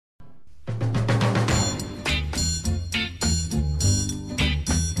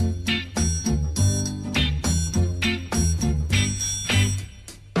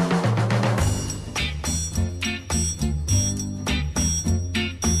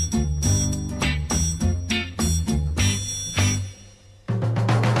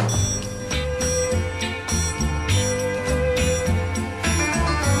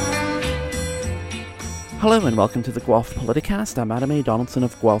Hello and welcome to the Guelph Politicast. I'm Adam A. Donaldson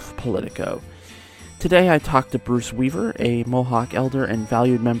of Guelph Politico. Today I talked to Bruce Weaver, a Mohawk elder and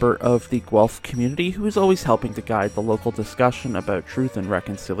valued member of the Guelph community who is always helping to guide the local discussion about truth and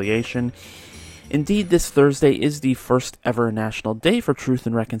reconciliation. Indeed, this Thursday is the first ever National Day for Truth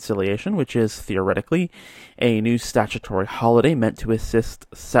and Reconciliation, which is, theoretically, a new statutory holiday meant to assist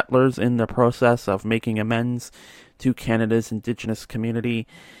settlers in the process of making amends to Canada's Indigenous community.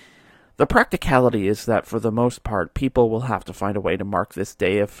 The practicality is that, for the most part, people will have to find a way to mark this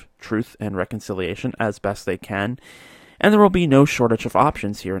day of truth and reconciliation as best they can, and there will be no shortage of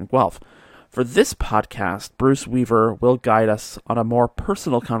options here in Guelph. For this podcast, Bruce Weaver will guide us on a more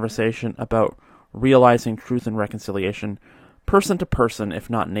personal conversation about realizing truth and reconciliation, person to person, if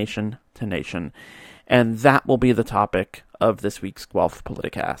not nation to nation, and that will be the topic of this week's Guelph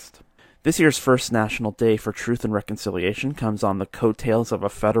Politicast. This year's first National Day for Truth and Reconciliation comes on the coattails of a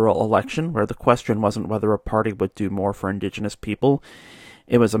federal election where the question wasn't whether a party would do more for Indigenous people,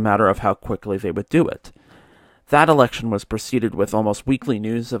 it was a matter of how quickly they would do it. That election was preceded with almost weekly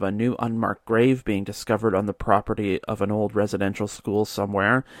news of a new unmarked grave being discovered on the property of an old residential school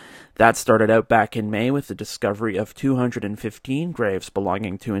somewhere. That started out back in May with the discovery of 215 graves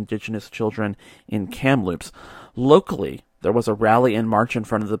belonging to Indigenous children in Kamloops. Locally, there was a rally and march in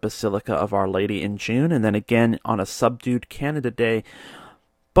front of the Basilica of Our Lady in June, and then again on a subdued Canada Day,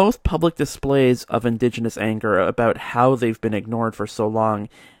 both public displays of Indigenous anger about how they've been ignored for so long,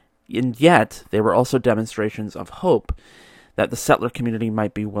 and yet they were also demonstrations of hope that the settler community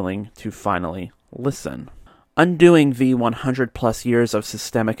might be willing to finally listen. Undoing the 100-plus years of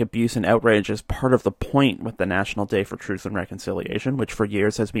systemic abuse and outrage is part of the point with the National Day for Truth and Reconciliation, which for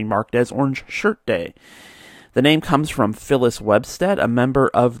years has been marked as Orange Shirt Day. The name comes from Phyllis Webstead, a member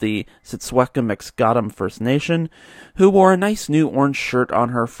of the Siksika-Mixkottam First Nation, who wore a nice new orange shirt on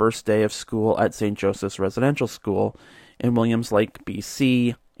her first day of school at St. Joseph's Residential School in Williams Lake,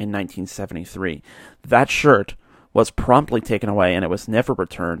 BC in 1973. That shirt was promptly taken away and it was never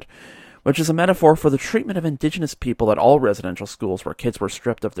returned, which is a metaphor for the treatment of Indigenous people at all residential schools where kids were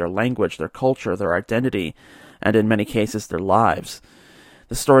stripped of their language, their culture, their identity, and in many cases their lives.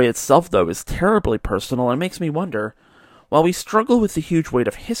 The story itself, though, is terribly personal and makes me wonder, while we struggle with the huge weight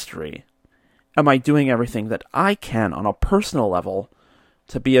of history, am I doing everything that I can on a personal level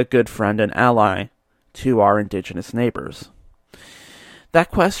to be a good friend and ally to our Indigenous neighbors?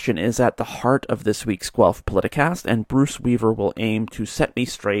 That question is at the heart of this week's Guelph Politicast, and Bruce Weaver will aim to set me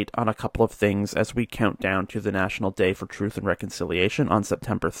straight on a couple of things as we count down to the National Day for Truth and Reconciliation on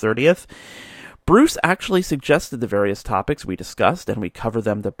September 30th. Bruce actually suggested the various topics we discussed, and we cover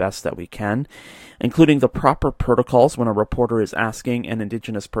them the best that we can, including the proper protocols when a reporter is asking an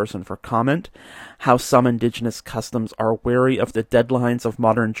Indigenous person for comment, how some Indigenous customs are wary of the deadlines of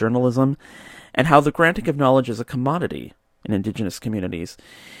modern journalism, and how the granting of knowledge is a commodity in Indigenous communities.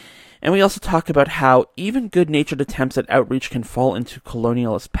 And we also talk about how even good-natured attempts at outreach can fall into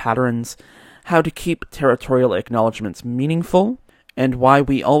colonialist patterns, how to keep territorial acknowledgements meaningful, and why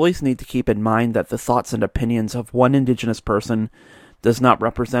we always need to keep in mind that the thoughts and opinions of one Indigenous person does not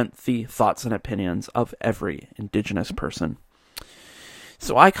represent the thoughts and opinions of every Indigenous person.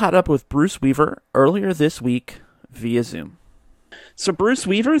 So I caught up with Bruce Weaver earlier this week via Zoom. So Bruce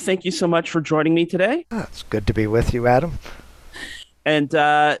Weaver, thank you so much for joining me today. It's good to be with you, Adam. And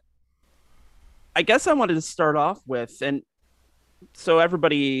I guess I wanted to start off with, and so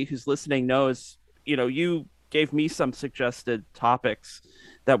everybody who's listening knows, you gave me some suggested topics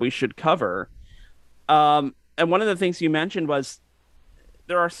that we should cover. And one of the things you mentioned was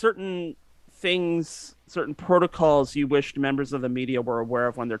there are certain things, certain protocols you wished members of the media were aware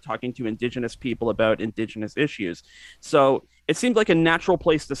of when they're talking to Indigenous people about Indigenous issues. So it seemed like a natural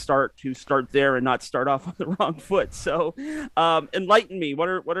place to start there and not start off on the wrong foot. So enlighten me. What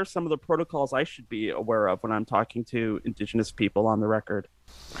are some of the protocols I should be aware of when I'm talking to Indigenous people on the record?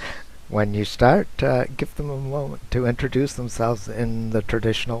 When you start, give them a moment to introduce themselves in the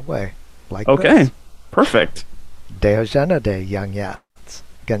traditional way, like okay, this. Perfect. Deojana de young yats,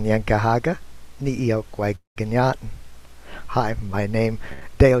 Ganyankahaga, Niiokwai Ganyatan. Hi, my name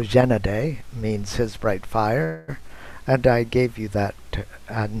Deojana de means his bright fire, and I gave you that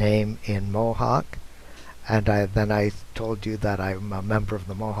name in Mohawk, and then I told you that I'm a member of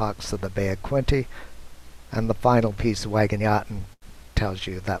the Mohawks of the Bay of Quinte, and the final piece of Waganyatan tells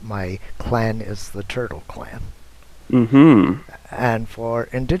you that my clan is the Turtle Clan. Mm-hmm. And for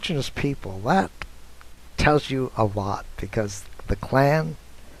Indigenous people, that tells you a lot, because the clan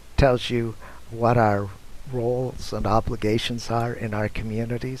tells you what our roles and obligations are in our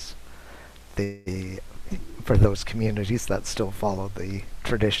communities. For those communities that still follow the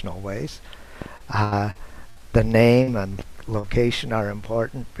traditional ways. the name and location are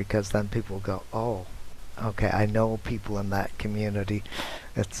important because then people go, oh, okay, I know people in that community.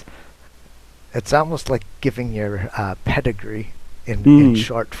 It's it's almost like giving your pedigree in Mm.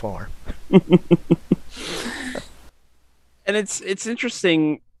 short form. And it's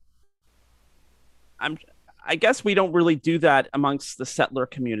interesting. I'm I guess we don't really do that amongst the settler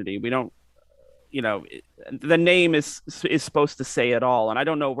community. We don't, you know, the name is supposed to say it all, and I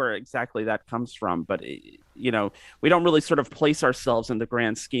don't know where exactly that comes from, but you know, we don't really sort of place ourselves in the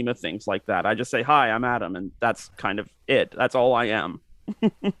grand scheme of things like that. I just say, "Hi, I'm Adam," and that's kind of it. That's all I am.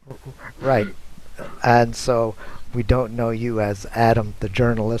 Right. And so we don't know you as Adam the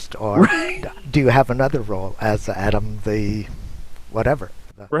journalist, or Right. do you have another role as Adam the whatever?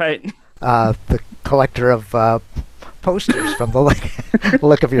 Right. The collector of posters from the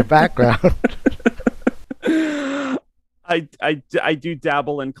look of your background. I do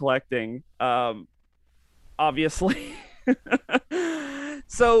dabble in collecting, obviously.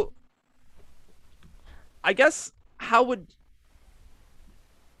 So I guess how would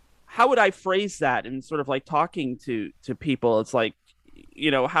I phrase that in sort of like talking to people? It's like, you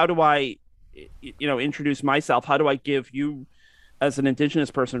know, how do I, you know, introduce myself? How do I give you as an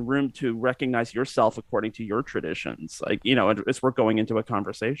indigenous person room to recognize yourself according to your traditions? Like, you know, as we're going into a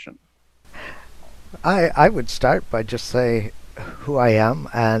conversation. I would start by just say who I am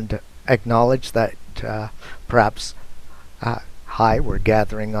and acknowledge that perhaps hi, we're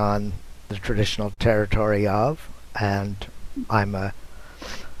gathering on the traditional territory of, and I'm a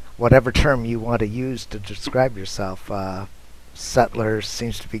whatever term you want to use to describe yourself. Settlers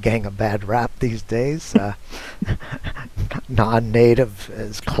seems to be getting a bad rap these days. Non-native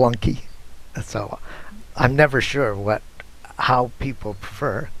is clunky, so I'm never sure what how people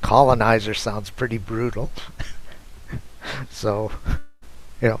prefer. Colonizer sounds pretty brutal, so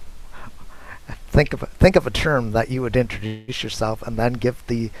you know, think of a term that you would introduce yourself, and then give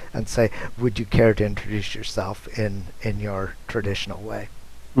the and say, would you care to introduce yourself in your traditional way?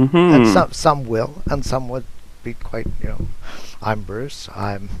 And Hmm. some will, and some would be quite, I'm Bruce.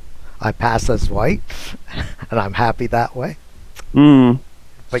 I pass as white, and I'm happy that way. Mm.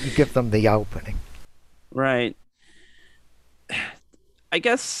 But you give them the opening. Right. I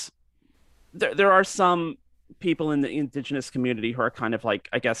guess there are some people in the indigenous community who are kind of like,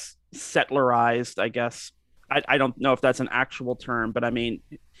 I guess, settlerized. I guess I don't know if that's an actual term, but I mean,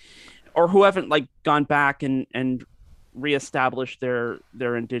 or who haven't like gone back and reestablished their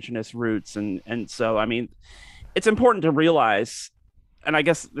indigenous roots, and so I mean, it's important to realize, and I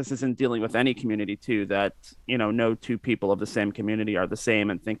guess this is in dealing with any community too, that you know, no two people of the same community are the same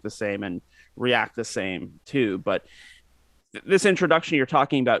and think the same and react the same too. But this introduction you're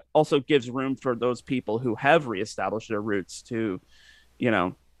talking about also gives room for those people who have reestablished their roots to, you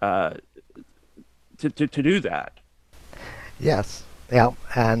know, to do that. Yes, yeah,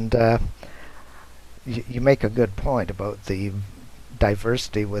 and you make a good point about the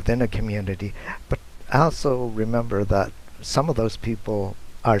diversity within a community, but also remember that some of those people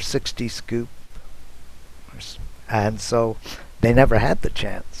are 60 scoop, and so they never had the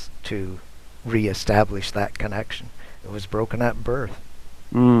chance to reestablish that connection. It was broken at birth.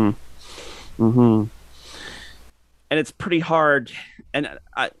 Mm. Hmm. And it's pretty hard. And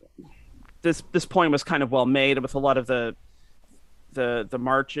this point was kind of well made with a lot of the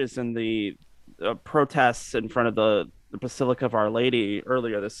marches and the protests in front of the Basilica of Our Lady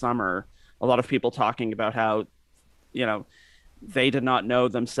earlier this summer. A lot of people talking about how, you know, they did not know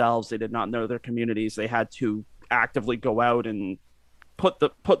themselves, they did not know their communities, they had to actively go out and put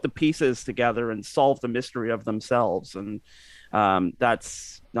the pieces together and solve the mystery of themselves, and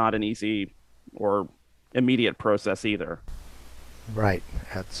that's not an easy or immediate process either. Right.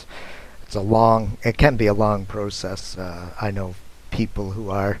 It's a long. It can be a long process. I know people who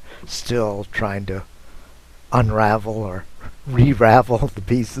are still trying to unravel or re-ravel the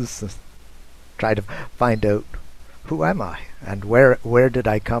pieces, and try to find out who am I and where did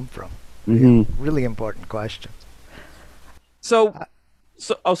I come from. Mm-hmm. Really important questions. So, Uh,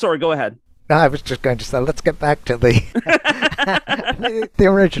 oh, sorry, go ahead. no, I was just going to say, let's get back to the the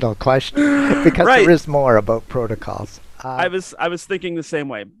original question because Right. there is more about protocols. I was thinking the same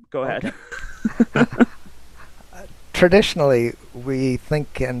way. Go Okay. ahead. Traditionally, we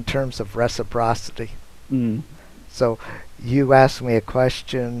think in terms of reciprocity. Mm. So you ask me a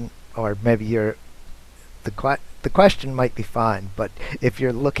question, or maybe the question might be fine, but if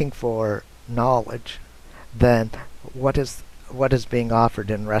you're looking for knowledge, then what is being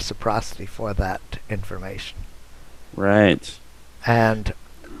offered in reciprocity for that information? Right. And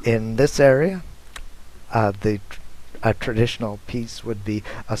in this area, a traditional piece would be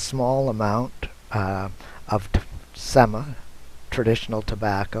a small amount of sema, traditional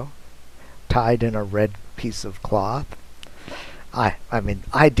tobacco, tied in a red piece of cloth. I mean,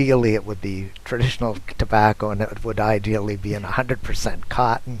 ideally it would be traditional tobacco, and it would ideally be in 100%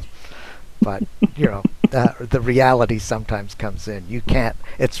 cotton. But the reality sometimes comes in. You can't.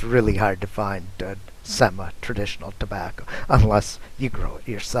 It's really hard to find semi-traditional tobacco unless you grow it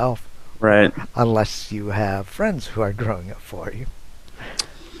yourself. Right. Unless you have friends who are growing it for you.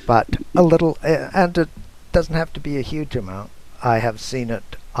 But a little, and it doesn't have to be a huge amount. I have seen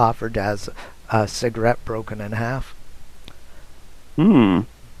it offered as a cigarette broken in half. Hmm.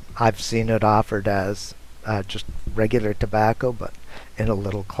 I've seen it offered as just regular tobacco, but in a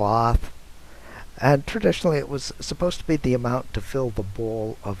little cloth. And traditionally, it was supposed to be the amount to fill the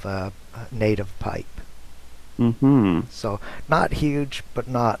bowl of a native pipe. Mm-hmm. So not huge, but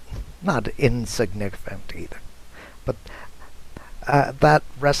not insignificant either. But that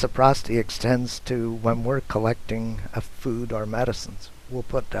reciprocity extends to when we're collecting food or medicines. We'll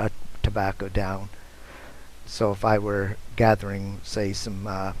put tobacco down. So if I were gathering, say,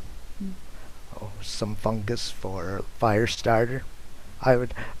 some fungus for fire starter, I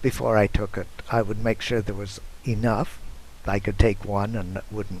would, before I took it, I would make sure there was enough. I could take one and it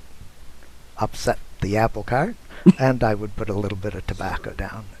wouldn't upset the apple cart, and I would put a little bit of tobacco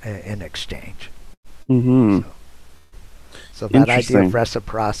down in exchange. Mm-hmm. So that idea of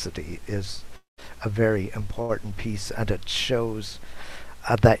reciprocity is a very important piece, and it shows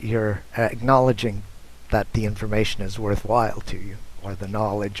that you're acknowledging that the information is worthwhile to you, or the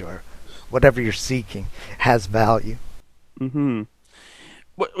knowledge, or whatever you're seeking has value. Mm-hmm.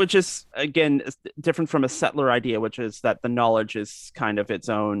 Which is, again, different from a settler idea, which is that the knowledge is kind of its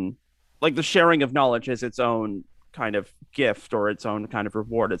own, like the sharing of knowledge is its own kind of gift or its own kind of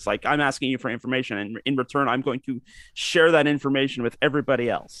reward. It's like, I'm asking you for information, and in return, I'm going to share that information with everybody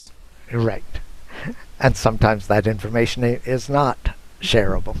else. Right. And sometimes that information is not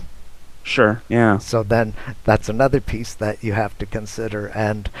shareable. Sure, yeah. So then that's another piece that you have to consider,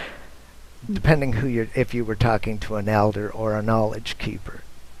 and depending if you were talking to an elder or a knowledge keeper,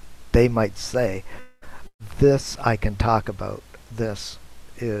 they might say, this I can talk about, this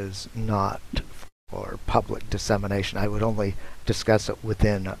is not for public dissemination. I would only discuss it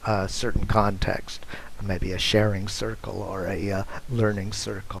within a certain context, maybe a sharing circle or a learning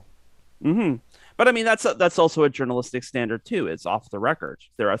circle. Mm-hmm. But I mean, that's also a journalistic standard too. It's off the record.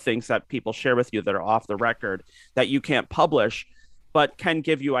 There are things that people share with you that are off the record that you can't publish, but can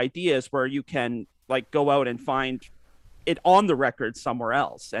give you ideas where you can like go out and find it on the record somewhere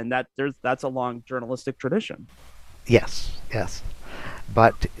else, and that's a long journalistic tradition. Yes, yes,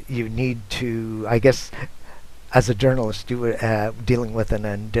 but you need to, I guess, as a journalist, you dealing with an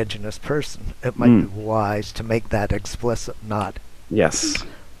indigenous person, it might be wise to make that explicit, not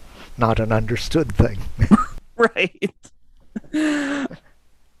an understood thing. Right.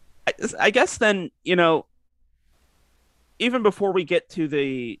 I guess then, even before we get to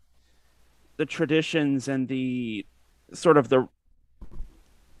the traditions and the sort of the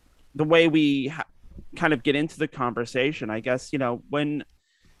way we kind of get into the conversation, I guess, when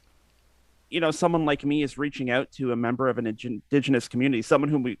someone like me is reaching out to a member of an indigenous community, someone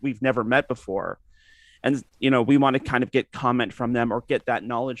whom we've never met before, and we want to kind of get comment from them or get that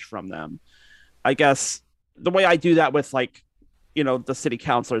knowledge from them. I guess the way I do that with the city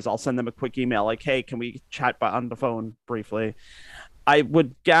councilors, I'll send them a quick email like, hey, can we chat on the phone briefly? I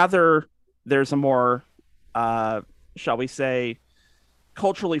would gather there's a more shall we say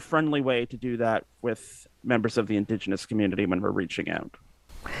culturally friendly way to do that with members of the indigenous community when we're reaching out.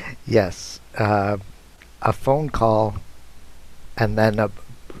 Yes, a phone call, and then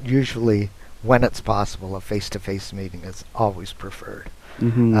usually, when it's possible, a face-to-face meeting is always preferred.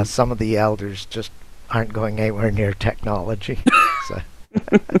 Mm-hmm. Some of the elders just aren't going anywhere near technology. So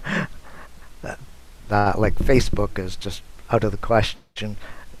like Facebook is just out of the question.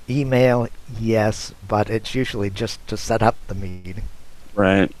 Email, yes, but it's usually just to set up the meeting.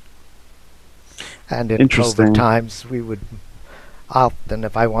 Right. And in COVID times, we would often,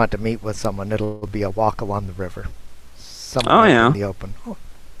 if I want to meet with someone, it'll be a walk along the river. Somewhere in the open. Oh.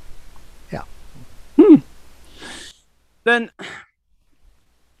 Yeah. Then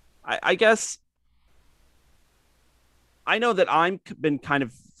I guess I know that I've been kind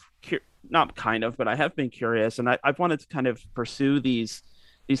of not kind of, but I have been curious, and I've wanted to kind of pursue these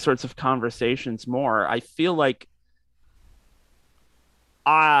sorts of conversations more. I feel like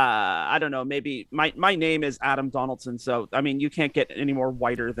I don't know, maybe my name is Adam Donaldson, so I mean you can't get any more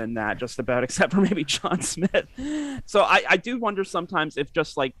whiter than that, just about, except for maybe John Smith. So I do wonder sometimes if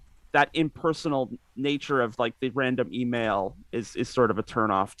just like that impersonal nature of like the random email is sort of a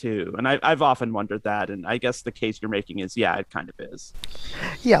turnoff too. And I've often wondered that, and I guess the case you're making is, yeah, it kind of is.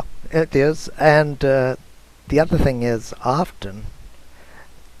 Yeah, it is. And the other thing is, often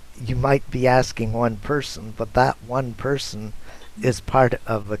you might be asking one person, but that one person is part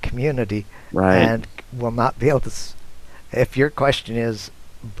of a community Right. and will not be able to. If your question is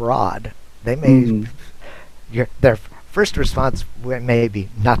broad, they may Mm. their first response may be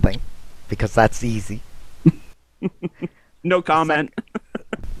nothing, because that's easy. No The comment.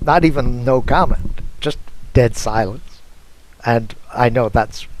 not even no comment, just dead silence. And I know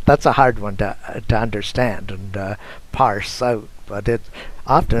that's a hard one to understand and parse out, but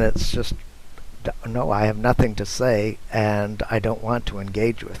it's just no, I have nothing to say, and I don't want to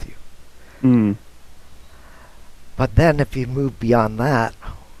engage with you. Mm. But then if you move beyond that,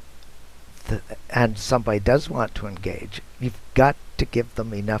 and somebody does want to engage, you've got to give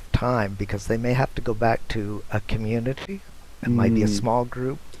them enough time, because they may have to go back to a community, it might be a Mm. small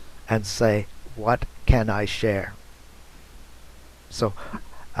group, and say, what can I share? So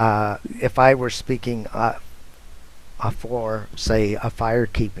if I were speaking for, say, a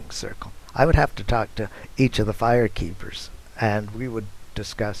firekeeping circle, I would have to talk to each of the firekeepers, and we would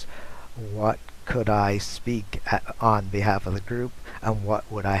discuss what could I speak on behalf of the group, and what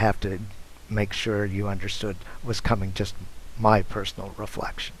would I have to make sure you understood was coming just my personal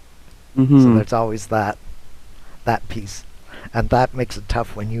reflection. So Hmm. there's always that piece, and that makes it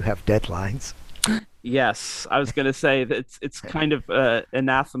tough when you have deadlines. Yes, I was going to say that it's kind of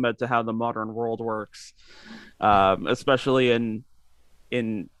anathema to how the modern world works, especially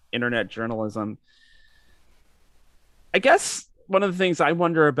in internet journalism. I guess one of the things I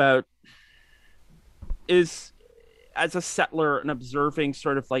wonder about is, as a settler and observing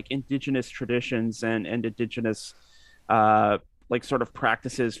sort of like indigenous traditions and indigenous uh like sort of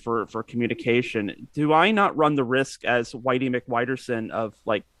practices for communication, do I not run the risk as Whitey McWhiterson of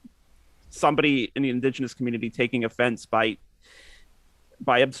like somebody in the indigenous community taking offense by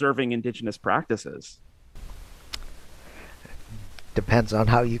observing indigenous practices? Depends on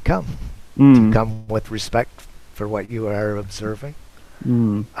how you come. Do you Mm. come with respect for what you are observing?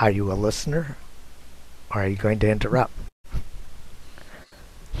 Mm. Are you a listener, or are you going to interrupt?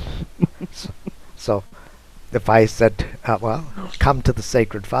 So, so if I said, well, come to the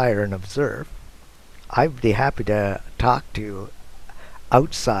sacred fire and observe, I'd be happy to talk to you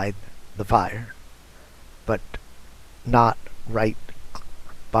outside the fire, but not right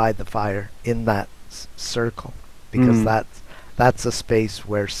by the fire in that circle, because Mm. that's a space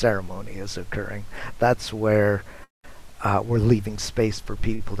where ceremony is occurring. That's where we're leaving space for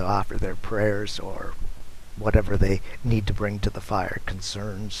people to offer their prayers or whatever they need to bring to the fire,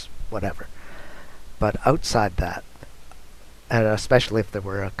 concerns, whatever. But outside that, and especially if there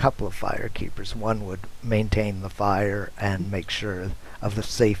were a couple of firekeepers, one would maintain the fire and make sure of the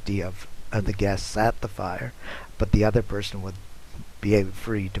safety of the guests at the fire, but the other person would be able,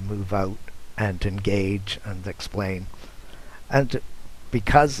 free to move out and engage and explain. And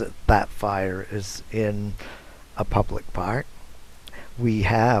because that fire is in a public park, we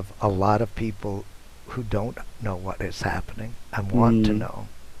have a lot of people who don't know what is happening and want to Mm. know.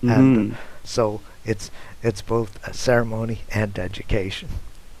 And Mm-hmm. so it's both a ceremony and education.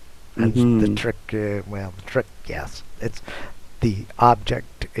 And the Mm-hmm. trick, the trick, yes, it's the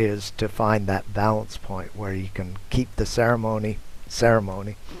object is to find that balance point where you can keep the ceremony,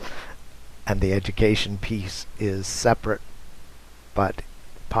 and the education piece is separate but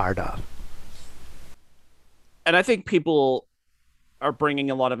part of. And I think people are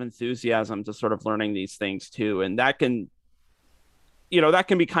bringing a lot of enthusiasm to sort of learning these things too, and that can, that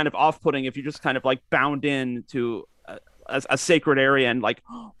can be kind of off-putting if you're just kind of like bound in to a sacred area and like,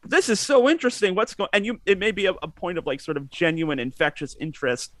 oh, this is so interesting, what's going, and you, it may be a point of like sort of genuine infectious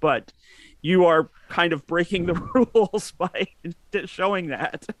interest, but you are kind of breaking the rules by showing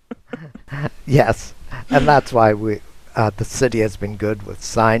that. Yes, and that's why the city has been good with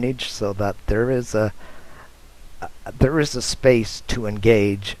signage, so that there is a space to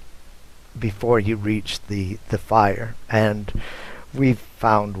engage before you reach the fire. And we've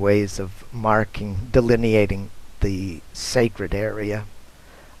found ways of delineating the sacred area.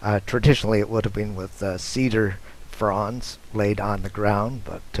 Traditionally, it would have been with cedar fronds laid on the ground,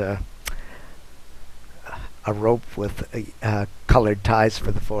 but a rope with colored ties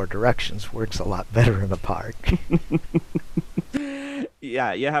for the four directions works a lot better in a park.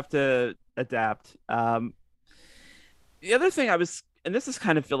 Yeah, you have to adapt. The other thing I was, and this is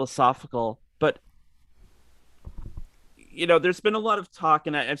kind of philosophical, but there's been a lot of talk,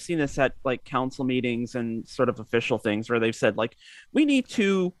 and I've seen this at like council meetings and sort of official things where they've said like, we need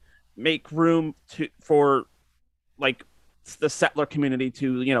to make room for like the settler community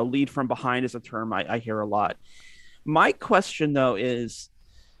to lead from behind is a term I hear a lot. My question though is,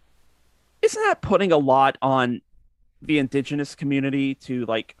 isn't that putting a lot on the indigenous community to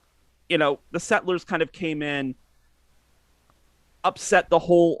the settlers kind of came in, upset the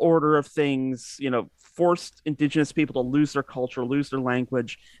whole order of things, forced indigenous people to lose their culture, lose their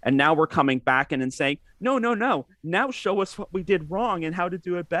language, and now we're coming back in and saying, no, no, no, now show us what we did wrong and how to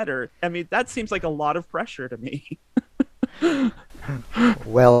do it better. I mean, that seems like a lot of pressure to me.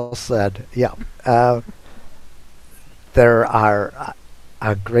 Well said. Yeah. There are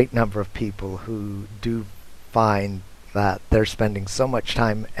a great number of people who do find that they're spending so much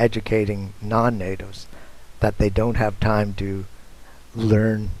time educating non-natives that they don't have time to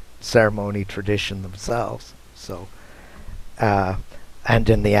learn ceremony tradition themselves. So, and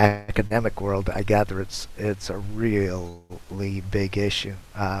in the academic world, I gather it's a really big issue.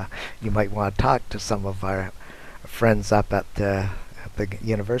 You might want to talk to some of our friends up at the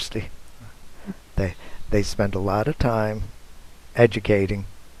university. They spend a lot of time educating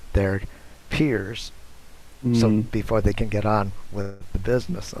their peers, so before they can get on with the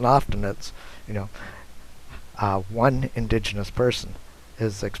business. And often it's, one indigenous person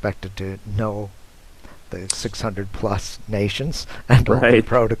is expected to know the 600 plus nations and all the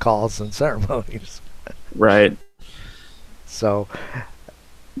protocols and ceremonies. Right. So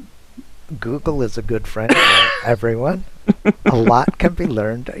Google is a good friend for everyone. A lot can be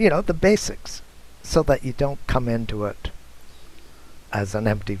learned, the basics, so that you don't come into it as an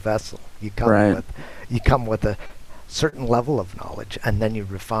empty vessel. You come with a certain level of knowledge, and then you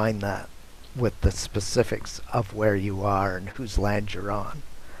refine that with the specifics of where you are and whose land you're on.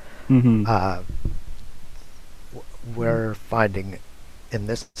 We're finding in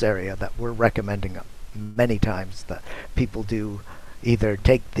this area that we're recommending many times that people do either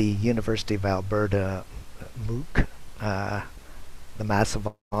take the University of Alberta MOOC, the massive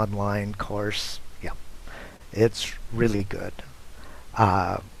online course. Yeah, it's really good.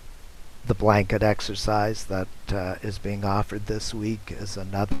 The blanket exercise that is being offered this week is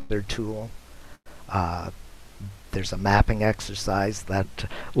another tool. There's a mapping exercise that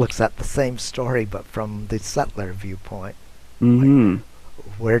looks at the same story but from the settler viewpoint. Like,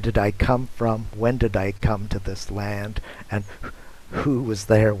 where did I come from? When did I come to this land? And who was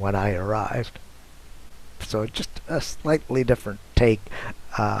there when I arrived? So just a slightly different take.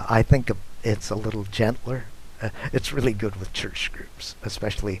 I think it's a little gentler. It's really good with church groups,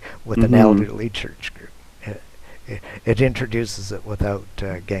 especially with an elderly church group. It introduces it without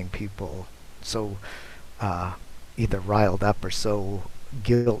getting people so either riled up or so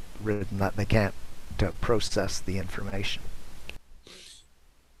guilt-ridden that they can't process the information.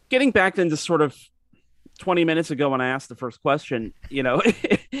 Getting back into sort of 20 minutes ago when I asked the first question,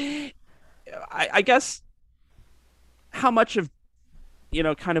 I guess how much of,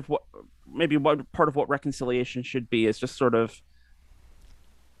 kind of what part of what reconciliation should be is just sort of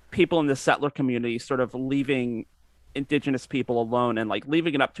people in the settler community sort of leaving indigenous people alone and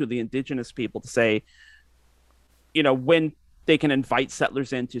leaving it up to the indigenous people to say, when they can invite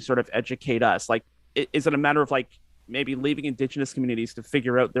settlers in to sort of educate us. Is it a matter of maybe leaving indigenous communities to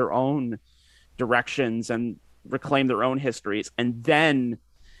figure out their own directions and reclaim their own histories, and then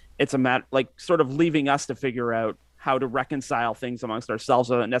it's a matter sort of leaving us to figure out how to reconcile things amongst ourselves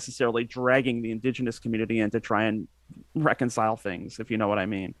without necessarily dragging the indigenous community in to try and reconcile things, if you know what I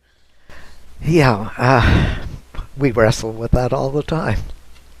mean. Yeah, we wrestle with that all the time.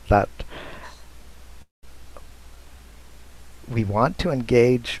 That we want to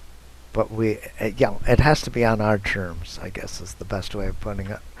engage, but it has to be on our terms, I guess is the best way of putting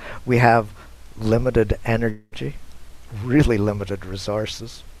it. We have limited energy, really limited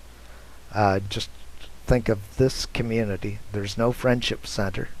resources. Just think of this community. There's no friendship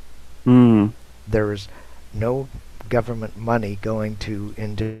center. There is no government money going to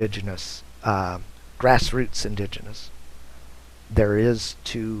indigenous, grassroots indigenous. There is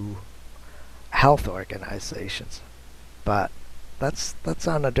to health organizations, but that's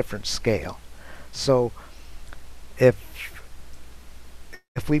on a different scale. So if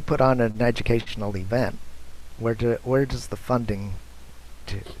we put on an educational event, where does the funding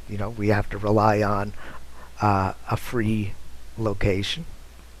we have to rely on a free location.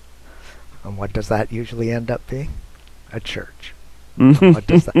 And what does that usually end up being? A church. What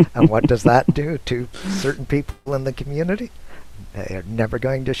does that do to certain people in the community? They're never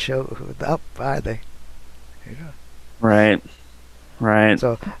going to show up, are they? Right.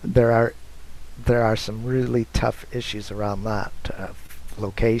 So there are some really tough issues around that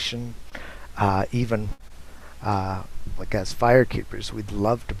location, even like as firekeepers, we'd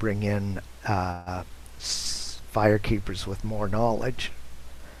love to bring in firekeepers with more knowledge.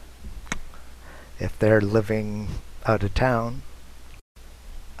 If they're living out of town,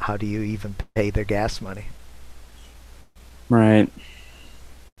 how do you even pay their gas money? Right.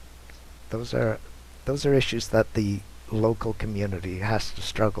 Those are issues that the local community has to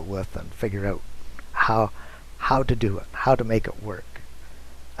struggle with and figure out how to do it, how to make it work.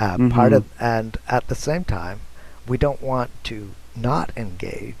 Part of, and at the same time, we don't want to not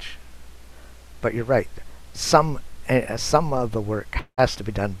engage. But you're right. Some of the work has to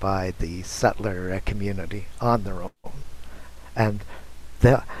be done by the settler community on their own, and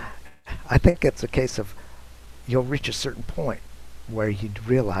I think it's a case of you'll reach a certain point where you'd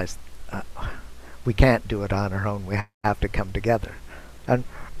realize we can't do it on our own. We have to come together. And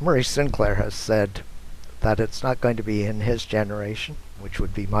Murray Sinclair has said that it's not going to be in his generation, which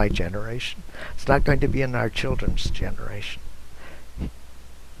would be my generation. It's not going to be in our children's generation.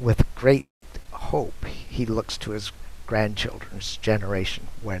 With great hope, he looks to his grandchildren's generation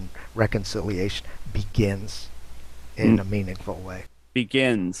when reconciliation begins in a meaningful way.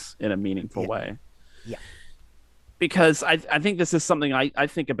 Begins in a meaningful way. Yeah. Because I think this is something I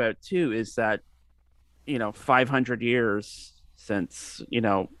think about too, is that, 500 years since,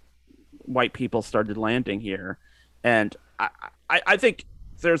 white people started landing here. And I think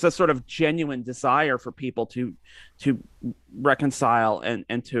there's a sort of genuine desire for people to reconcile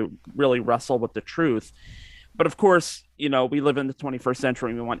and to really wrestle with the truth. But of course, we live in the 21st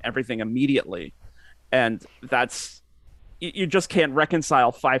century and we want everything immediately. And you just can't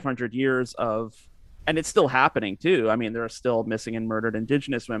reconcile 500 years of, and it's still happening too. I mean, there are still missing and murdered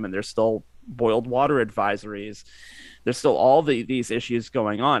Indigenous women. There's still boiled water advisories. There's still all these issues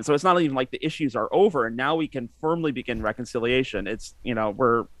going on. So it's not even like the issues are over and now we can firmly begin reconciliation. It's,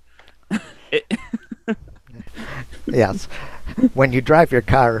 we're... Yes. When you drive your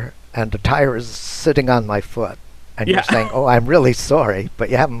car and the tire is sitting on my foot and you're saying, oh, I'm really sorry, but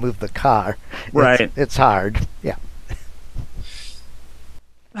you haven't moved the car. Right. It's hard. Yeah.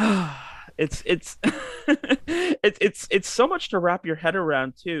 It's it's so much to wrap your head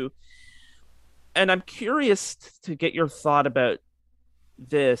around too. And I'm curious to get your thought about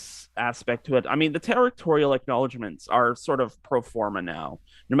this aspect to it. I mean, the territorial acknowledgements are sort of pro forma now.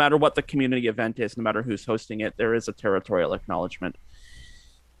 No matter what the community event is, no matter who's hosting it, there is a territorial acknowledgement.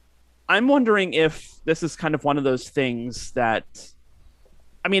 I'm wondering if this is kind of one of those things that,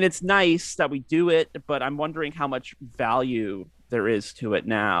 I mean, it's nice that we do it, but I'm wondering how much value there is to it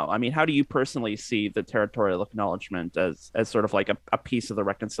now. I mean, how do you personally see the territorial acknowledgement as sort of like a piece of the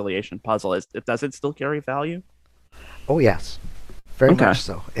reconciliation puzzle? Does it still carry value? Oh, yes. Very much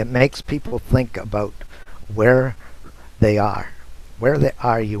so. It makes people think about where they are. Where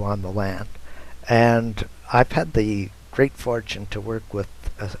are you on the land? And I've had the great fortune to work with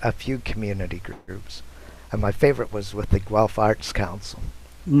a few community groups. And my favorite was with the Guelph Arts Council.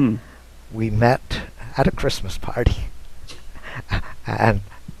 We met at a Christmas party. And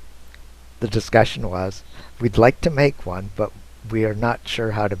the discussion was, we'd like to make one, but we are not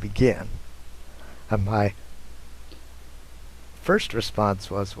sure how to begin. And my first response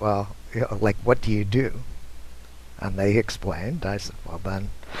was, well, like, what do you do? And they explained. I said, well, then,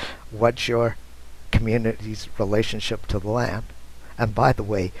 what's your community's relationship to the land? And by the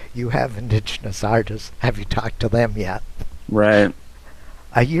way, you have Indigenous artists. Have you talked to them yet? Right.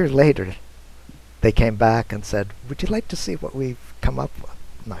 A year later, they came back and said, would you like to see what we've come up with?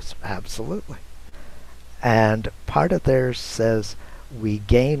 And I said, absolutely. And part of theirs says, we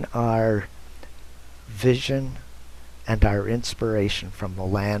gain our vision and our inspiration from the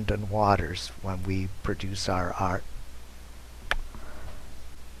land and waters when we produce our art.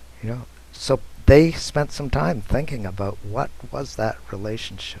 So they spent some time thinking about what was that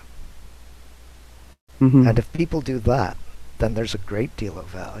relationship. And if people do that, then there's a great deal of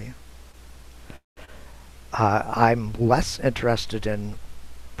value. I'm less interested in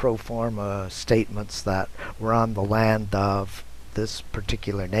pro forma statements that we're on the land of this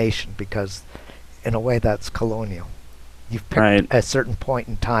particular nation, because in a way that's colonial. You've picked a certain point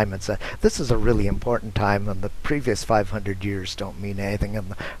in time and said, this is a really important time, and the previous 500 years don't mean anything, and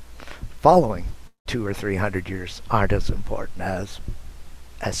the following 200 or 300 years aren't as important as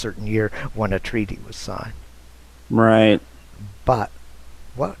a certain year when a treaty was signed. Right. But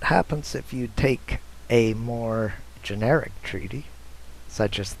what happens if you take a more generic treaty,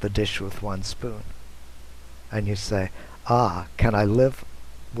 such as the dish with one spoon, and you say, can I live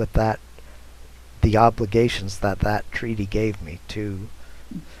with that, the obligations that treaty gave me to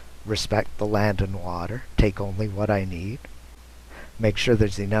respect the land and water, take only what I need, Make sure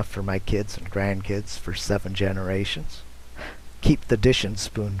there's enough for my kids and grandkids for 7 generations. Keep the dish and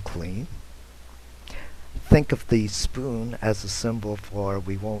spoon clean. Think of the spoon as a symbol for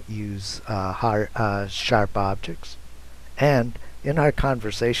we won't use sharp objects. And in our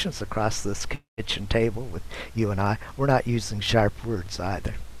conversations across this kitchen table with you and I, we're not using sharp words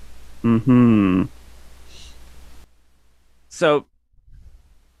either. Mm-hmm. So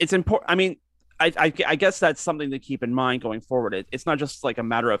it's important. I mean, I guess that's something to keep in mind going forward. It's not just like a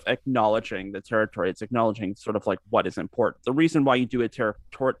matter of acknowledging the territory; it's acknowledging sort of like what is important. The reason why you do a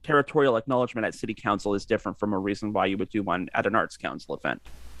territorial acknowledgement at city council is different from a reason why you would do one at an arts council event.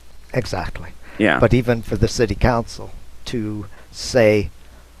 Exactly. Yeah. But even for the city council to say,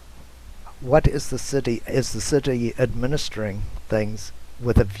 what is the city? Is the city administering things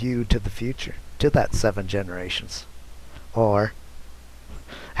with a view to the future, to that 7 generations? Or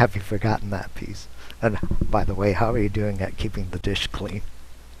have you forgotten that piece? And by the way, how are you doing at keeping the dish clean?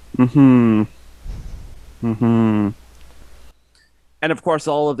 Mm-hmm. Mm-hmm. And of course,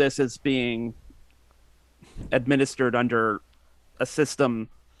 all of this is being administered under a system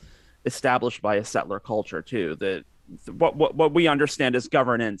established by a settler culture too. What we understand as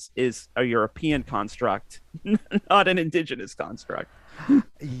governance is a European construct, not an indigenous construct.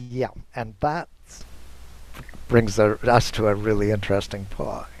 Yeah, and that brings us to a really interesting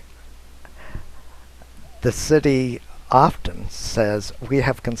point. The city often says we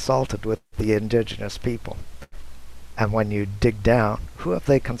have consulted with the indigenous people. And when you dig down, who have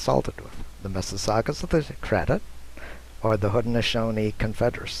they consulted with? The Mississaugas of the Credit or the Haudenosaunee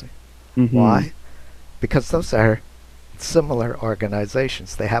Confederacy? Mm-hmm. Why? Because those are similar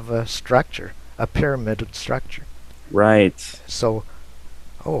organizations. They have a structure, a pyramidal structure. Right. So,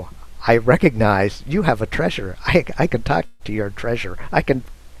 I recognize you have a treasurer. I can talk to your treasurer. I can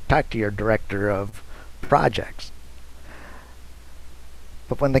talk to your director of projects.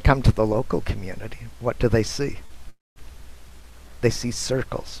 But when they come to the local community, what do they see? They see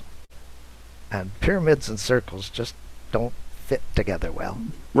circles. And pyramids and circles just don't fit together well.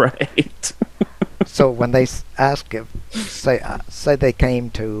 Right. So when they ask if, say they came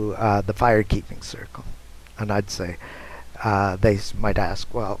to the firekeeping circle, and I'd say, they might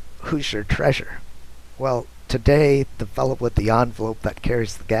ask, well, who's your treasurer? Well, today the fellow with the envelope that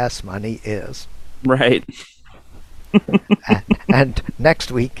carries the gas money is. Right. and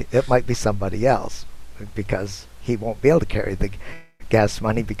next week it might be somebody else because he won't be able to carry the gas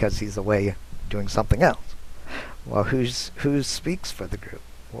money because he's away doing something else. Well, who speaks for the group?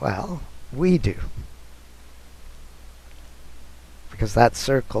 Well, we do. Because that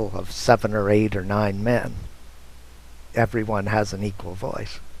circle of 7 or 8 or 9 men, everyone has an equal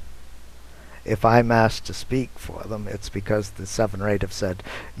voice. If I'm asked to speak for them, it's because the 7 or 8 have said,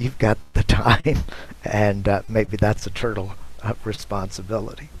 you've got the time, and maybe that's a turtle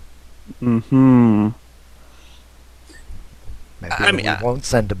responsibility. Mm-hmm. Maybe we won't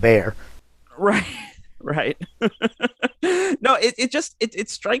send a bear. Right, right. No, it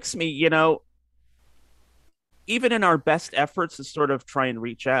strikes me, even in our best efforts to sort of try and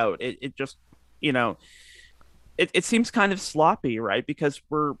reach out, it just, it seems kind of sloppy, right? Because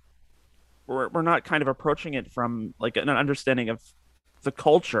we're not kind of approaching it from like an understanding of the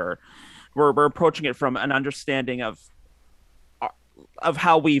culture. We're approaching it from an understanding of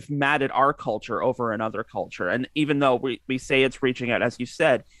how we've matted our culture over another culture. And even though we say it's reaching out, as you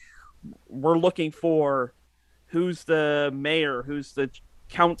said, we're looking for who's the mayor, who's the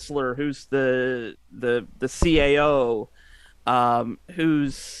counselor, who's the CAO,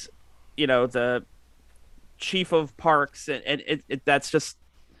 who's the chief of parks, and that's just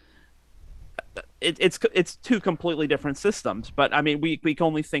it's two completely different systems. But I mean, we can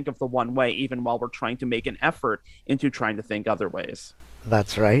only think of the one way, even while we're trying to make an effort into trying to think other ways.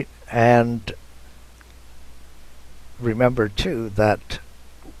 That's right. And remember too that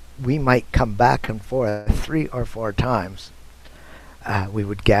we might come back and forth 3 or 4 times. We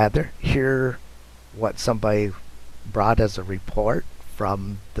would gather, hear what somebody brought as a report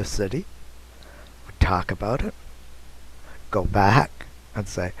from the city, we'd talk about it, go back and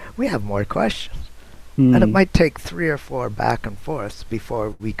say, we have more questions. And it might take 3 or 4 back and forths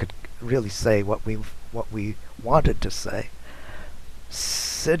before we could really say what we wanted to say.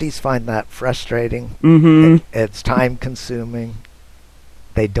 Cities find that frustrating. Mm-hmm. It's time consuming.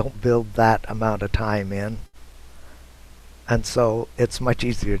 They don't build that amount of time in. And so it's much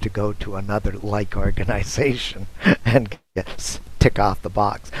easier to go to another like organization and tick off the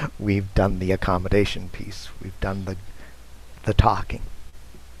box. We've done the accommodation piece. We've done the talking.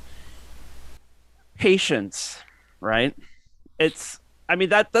 Patience, right? I mean,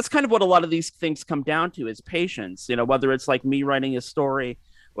 that's kind of what a lot of these things come down to is patience. You know, whether it's like me writing a story,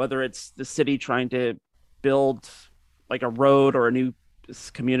 whether it's the city trying to build like a road or a new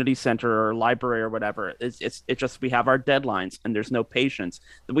community center or library or whatever. It's just we have our deadlines and there's no patience.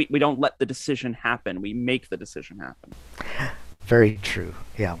 We don't let the decision happen. We make the decision happen. Very true.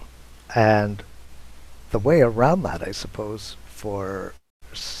 Yeah. And the way around that, I suppose, for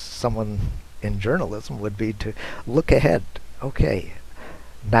someone in journalism would be to look ahead. Okay,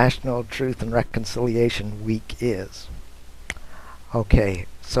 National Truth and Reconciliation Week is. Okay,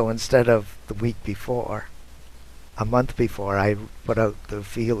 so instead of the week before, a month before, I put out the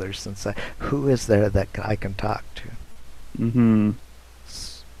feelers and say, who is there that I can talk to? Mm-hmm.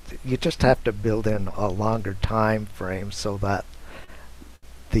 You just have to build in a longer time frame so that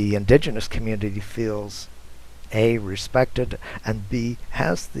the indigenous community feels A, respected, and B,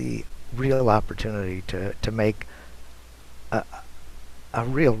 has the real opportunity to make a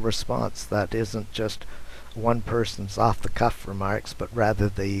real response that isn't just one person's off-the-cuff remarks, but rather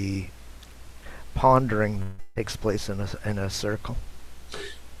the pondering takes place in a circle.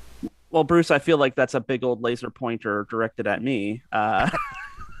 Well, Bruce, I feel like that's a big old laser pointer directed at me. But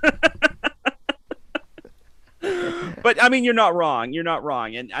I mean, you're not wrong. You're not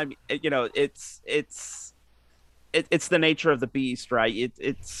wrong, and I mean, it's the nature of the beast, right?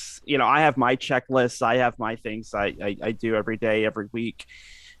 It's I have my checklists, I have my things I do every day, every week,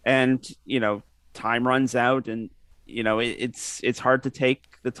 and time runs out, and it's hard to take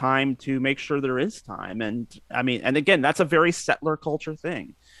the time to make sure there is time, and I mean, and again, that's a very settler culture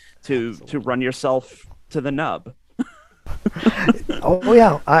thing, to run yourself to the nub. Oh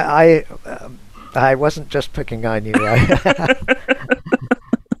yeah, I wasn't just picking on you.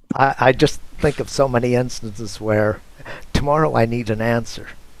 I just think of so many instances where tomorrow I need an answer.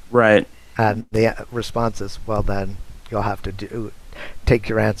 Right. And the response is, well, then you'll have to take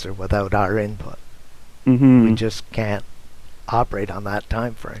your answer without our input. Mm-hmm. We just can't operate on that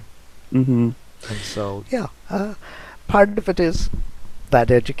time frame. Mm-hmm. And so, yeah, part of it is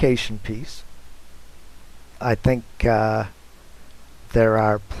that education piece. I think there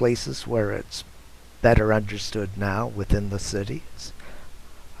are places where it's better understood now within the cities.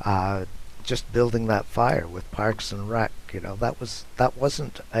 Just building that fire with Parks and Rec, that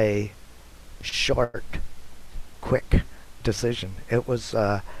wasn't a short, quick decision. It was,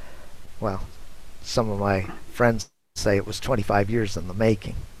 well, some of my friends say it was 25 years in the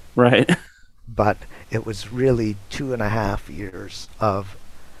making. Right. But it was really 2.5 years of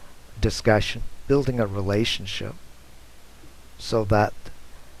discussion, building a relationship so that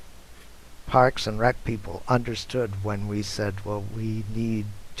Parks and Rec people understood when we said, well, we need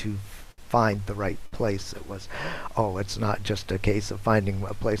to find the right place. It was, it's not just a case of finding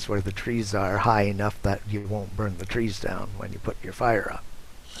a place where the trees are high enough that you won't burn the trees down when you put your fire up.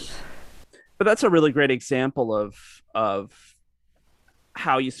 But that's a really great example of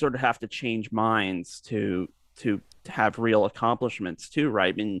how you sort of have to change minds to have real accomplishments too,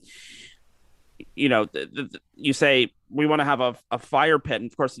 right? I mean, you say we want to have a fire pit,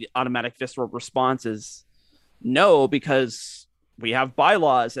 and of course the automatic visceral response is no, because we have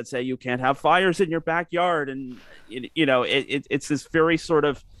bylaws that say you can't have fires in your backyard, and it's this very sort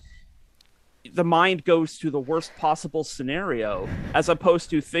of, the mind goes to the worst possible scenario as opposed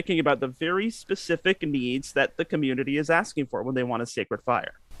to thinking about the very specific needs that the community is asking for when they want a sacred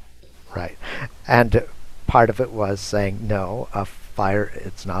fire. Right. And part of it was saying, no, a fire,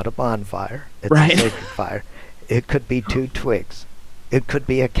 it's not a bonfire. It's right. A sacred fire. It could be 2 twigs. It could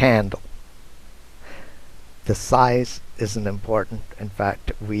be a candle. The size isn't important. In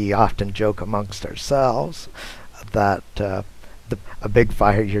fact, we often joke amongst ourselves that a big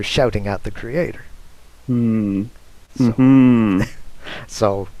fire, you're shouting at the creator. Hmm. So, mm-hmm.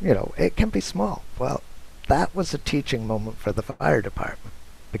 So, it can be small. Well, that was a teaching moment for the fire department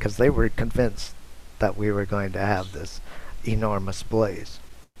because they were convinced that we were going to have this enormous blaze.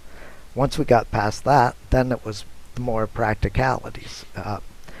 Once we got past that, then it was more practicalities.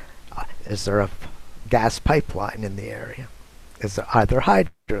 Is there a gas pipeline in the area? Are there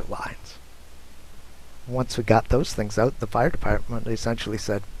hydrant lines? Once we got those things out, the fire department essentially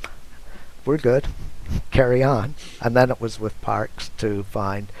said, we're good, carry on. And then it was with Parks to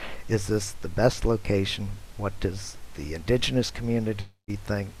find, is this the best location? What does the indigenous community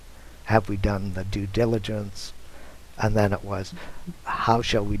think? Have we done the due diligence? And then it was, how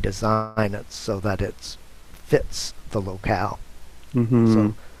shall we design it so that it fits the locale? Mm-hmm.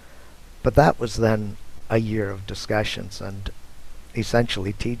 So, but that was then a year of discussions and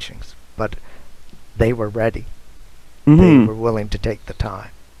essentially teachings. But they were ready. Mm-hmm. They were willing to take the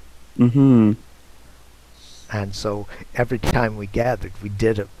time. Mm-hmm. And so every time we gathered, we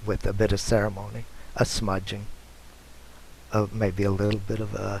did it with a bit of ceremony, a smudging, maybe a little bit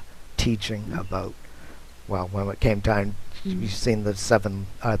of a teaching about, well, when it came time, you've seen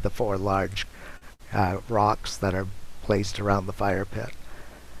the four large rocks that are placed around the fire pit.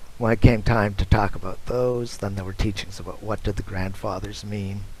 When it came time to talk about those, then there were teachings about what did the grandfathers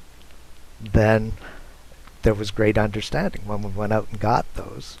mean. Then there was great understanding when we went out and got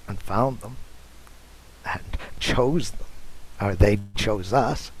those and found them and chose them, or they chose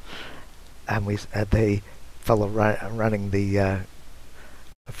us, and the fellow running the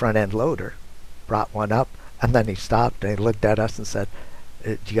front end loader brought one up, and then he stopped and he looked at us and said,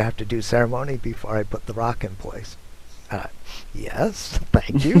 "Do you have to do ceremony before I put the rock in place?" Yes,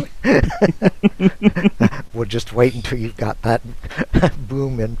 thank you. We'll just wait until you've got that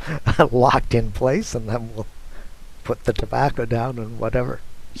boom locked in place, and then we'll put the tobacco down and whatever.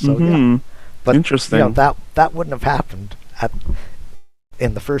 So yeah, but interesting. That wouldn't have happened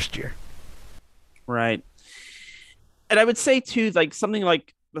in the first year, right? And I would say too, like something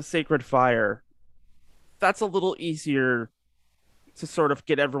like the Sacred Fire, that's a little easier to sort of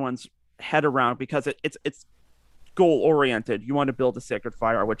get everyone's head around because it's goal oriented. You want to build a Sacred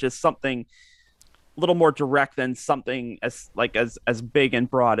Fire, which is something a little more direct than something as big and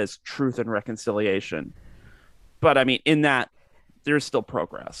broad as truth and reconciliation. But I mean, in that, there's still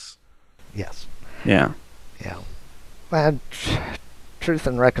progress. Yes. Yeah. Yeah. And truth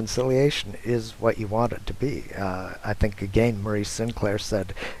and reconciliation is what you want it to be. I think, again, Maurice Sinclair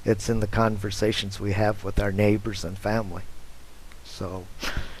said it's in the conversations we have with our neighbors and family. So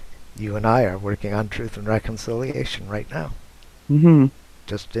you and I are working on truth and reconciliation right now.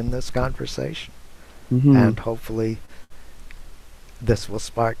 Just in this conversation. And hopefully this will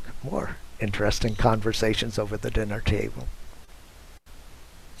spark more interesting conversations over the dinner table.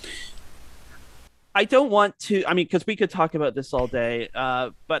 I don't want to, I mean, because we could talk about this all day,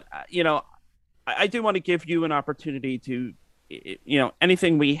 but, I do want to give you an opportunity to,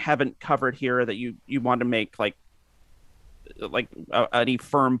 anything we haven't covered here that you want to make, like any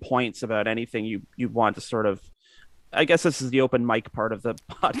firm points about anything you want to sort of, I guess this is the open mic part of the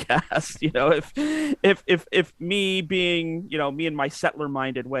podcast. If me being, me and my settler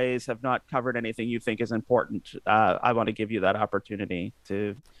minded ways have not covered anything you think is important, I want to give you that opportunity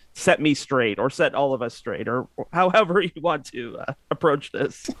to set me straight or set all of us straight or however you want to approach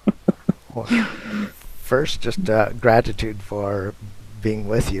this. Well, first, just gratitude for being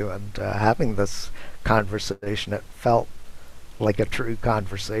with you and having this conversation. It felt like a true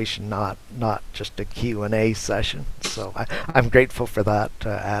conversation, not just a Q&A session. So I'm grateful for that,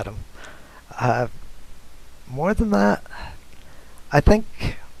 Adam. More than that, I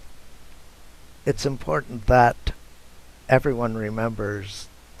think it's important that everyone remembers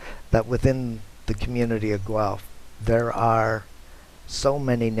that within the community of Guelph, there are so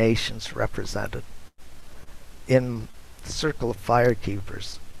many nations represented. In the Circle of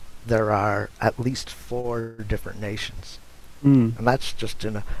Firekeepers, there are at least 4 different nations. And that's just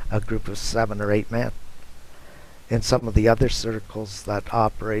in a group of 7 or 8 men. In some of the other circles that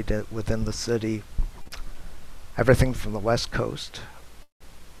operate within the city, everything from the West Coast.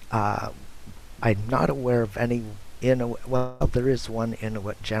 I'm not aware of any Inuit. Well, there is one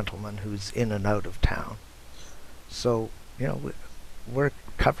Inuit gentleman who's in and out of town. So, we're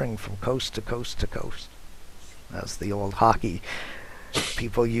covering from coast to coast to coast, as the old hockey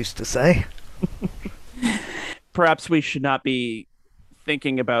people used to say. Perhaps we should not be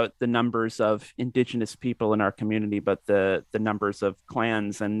thinking about the numbers of indigenous people in our community, but the numbers of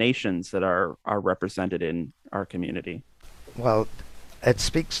clans and nations that are represented in our community. Well, it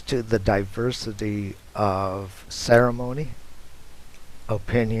speaks to the diversity of ceremony,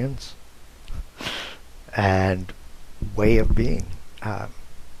 opinions, and way of being.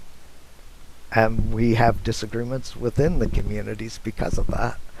 And we have disagreements within the communities because of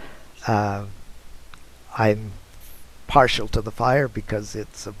that. I'm partial to the fire because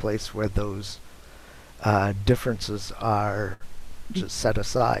it's a place where those differences are just set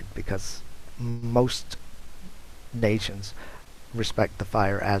aside, because most nations respect the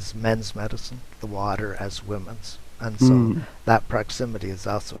fire as men's medicine, the water as women's. And so that proximity is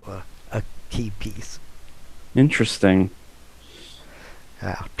also a key piece. Interesting.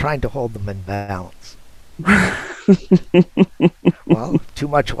 Trying to hold them in balance. Well, too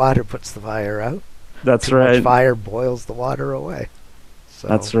much water puts the fire out. That's too right. Much fire boils the water away. So.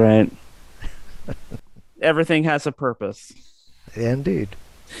 That's right. Everything has a purpose. Indeed.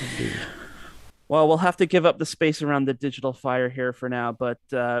 Well, we'll have to give up the space around the digital fire here for now, but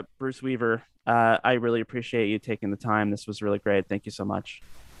Bruce Weaver, I really appreciate you taking the time. This was really great. Thank you so much.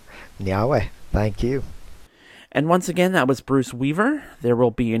 Yahweh, thank you. And once again, that was Bruce Weaver. There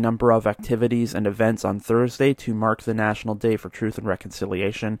will be a number of activities and events on Thursday to mark the National Day for Truth and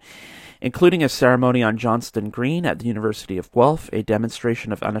Reconciliation, including a ceremony on Johnston Green at the University of Guelph, a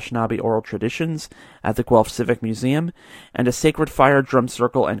demonstration of Anishinaabe oral traditions at the Guelph Civic Museum, and a Sacred Fire Drum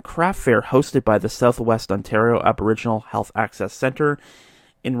Circle and Craft Fair hosted by the Southwest Ontario Aboriginal Health Access Centre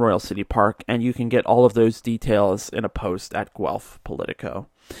in Royal City Park. And you can get all of those details in a post at Guelph Politico.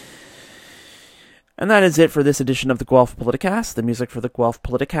 And that is it for this edition of the Guelph Politicast. The music for the Guelph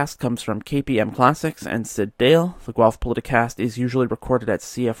Politicast comes from KPM Classics and Sid Dale. The Guelph Politicast is usually recorded at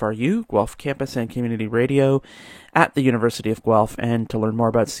CFRU, Guelph Campus and Community Radio at the University of Guelph. And to learn more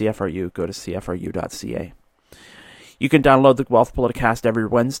about CFRU, go to cfru.ca. You can download the Guelph Politicast every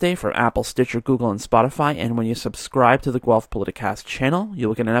Wednesday from Apple, Stitcher, Google, and Spotify. And when you subscribe to the Guelph Politicast channel, you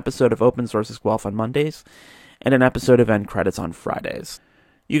will get an episode of Open Sources Guelph on Mondays and an episode of End Credits on Fridays.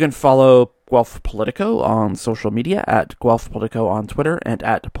 You can follow Guelph Politico on social media at Guelph Politico on Twitter and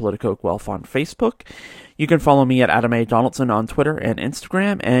at Politico Guelph on Facebook. You can follow me at Adam A. Donaldson on Twitter and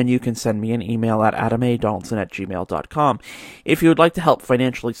Instagram, and you can send me an email at adamadonaldson@gmail.com. If you would like to help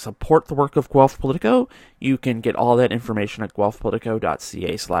financially support the work of Guelph Politico, you can get all that information at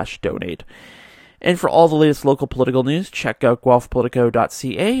guelphpolitico.ca/donate. And for all the latest local political news, check out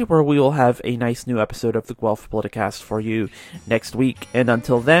guelphpolitico.ca, where we will have a nice new episode of the Guelph Politicast for you next week. And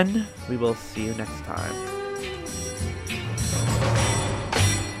until then, we will see you next time.